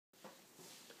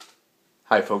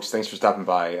Hi folks, thanks for stopping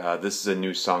by. This is a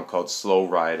new song called Slow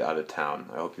Ride Out of Town.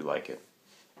 I hope you like it.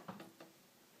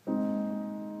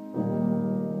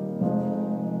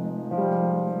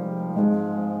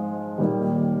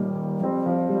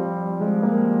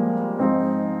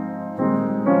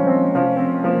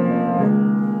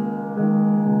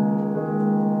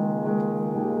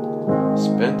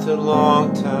 Spent a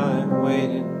long time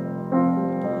waiting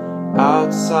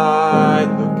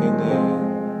outside looking in.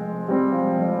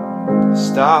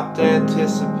 Stopped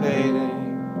anticipating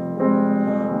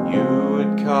you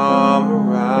would come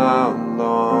around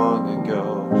long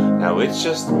ago. Now it's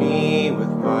just me with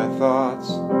my thoughts,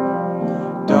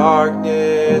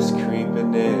 darkness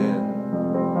creeping in.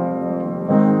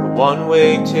 The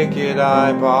one-way ticket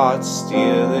I bought,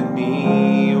 stealing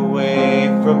me away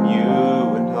from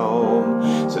you and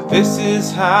home. So this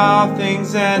is how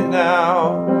things end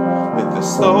now, with a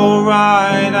slow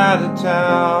ride out of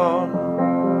town.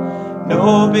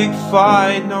 No big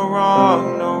fight, no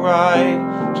wrong, no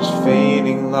right, just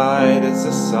fading light as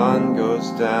the sun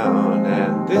goes down.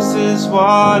 And this is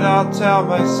what I'll tell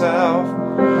myself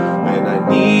when I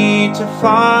need to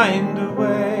find a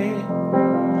way.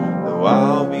 Though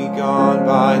I'll be gone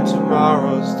by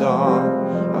tomorrow's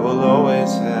dawn, I will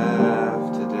always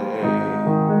have today.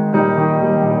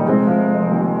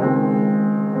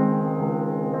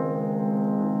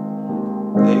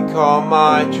 They call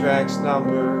my tracks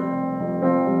number,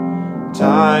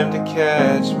 time to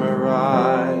catch my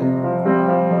ride.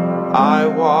 I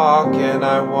walk and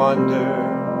I wonder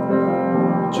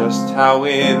just how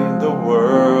in the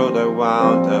world I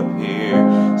wound up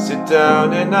here. Sit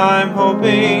down and I'm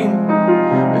hoping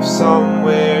if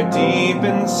somewhere deep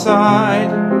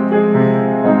inside,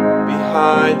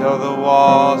 behind all the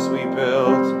walls we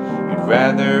built, you'd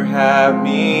rather have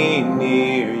me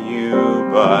near you.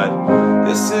 But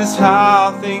this is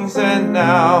how things end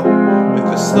now, with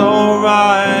a slow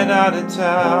ride out of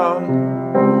town.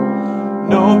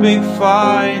 No big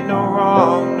fight, no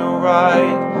wrong, no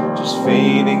right, just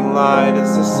fading light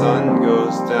as the sun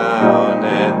goes down.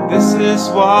 And this is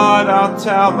what I'll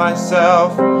tell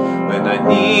myself when I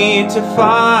need to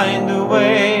find a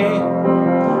way.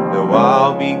 Though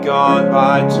I'll be gone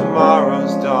by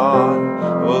tomorrow's dawn,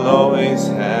 I will always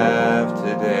have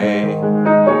today.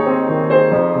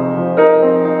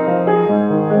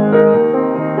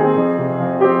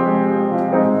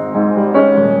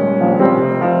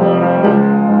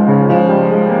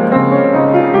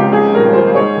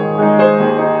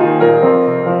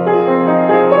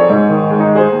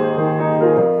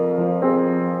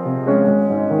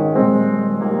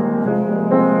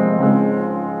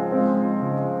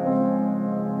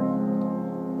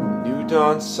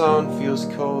 Dawn sun feels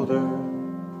colder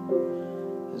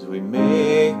as we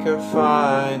make our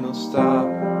final stop.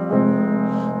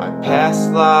 My past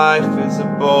life is a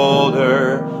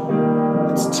boulder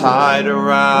that's tied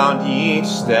around each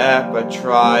step I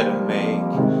try to make.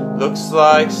 Looks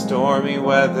like stormy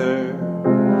weather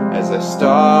as I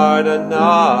start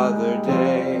another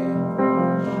day.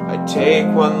 I take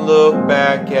one look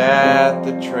back at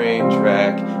the train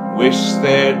track, wish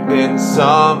there'd been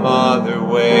some other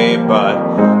way.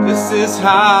 But this is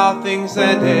how things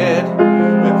ended,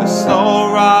 with a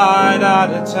slow ride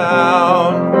out of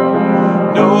town.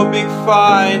 No big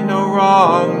fight, no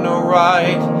wrong, no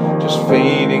right, just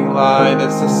fading light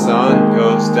as the sun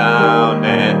goes down.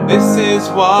 And this is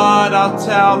what I'll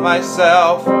tell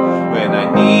myself when I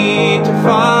need to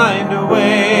find a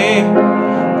way.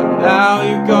 But now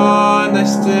you're gone, I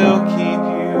still keep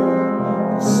you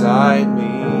inside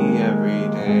me every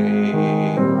day.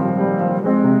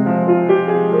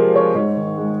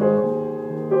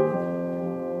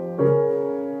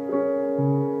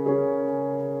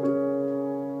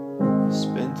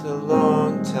 Spent a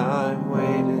long time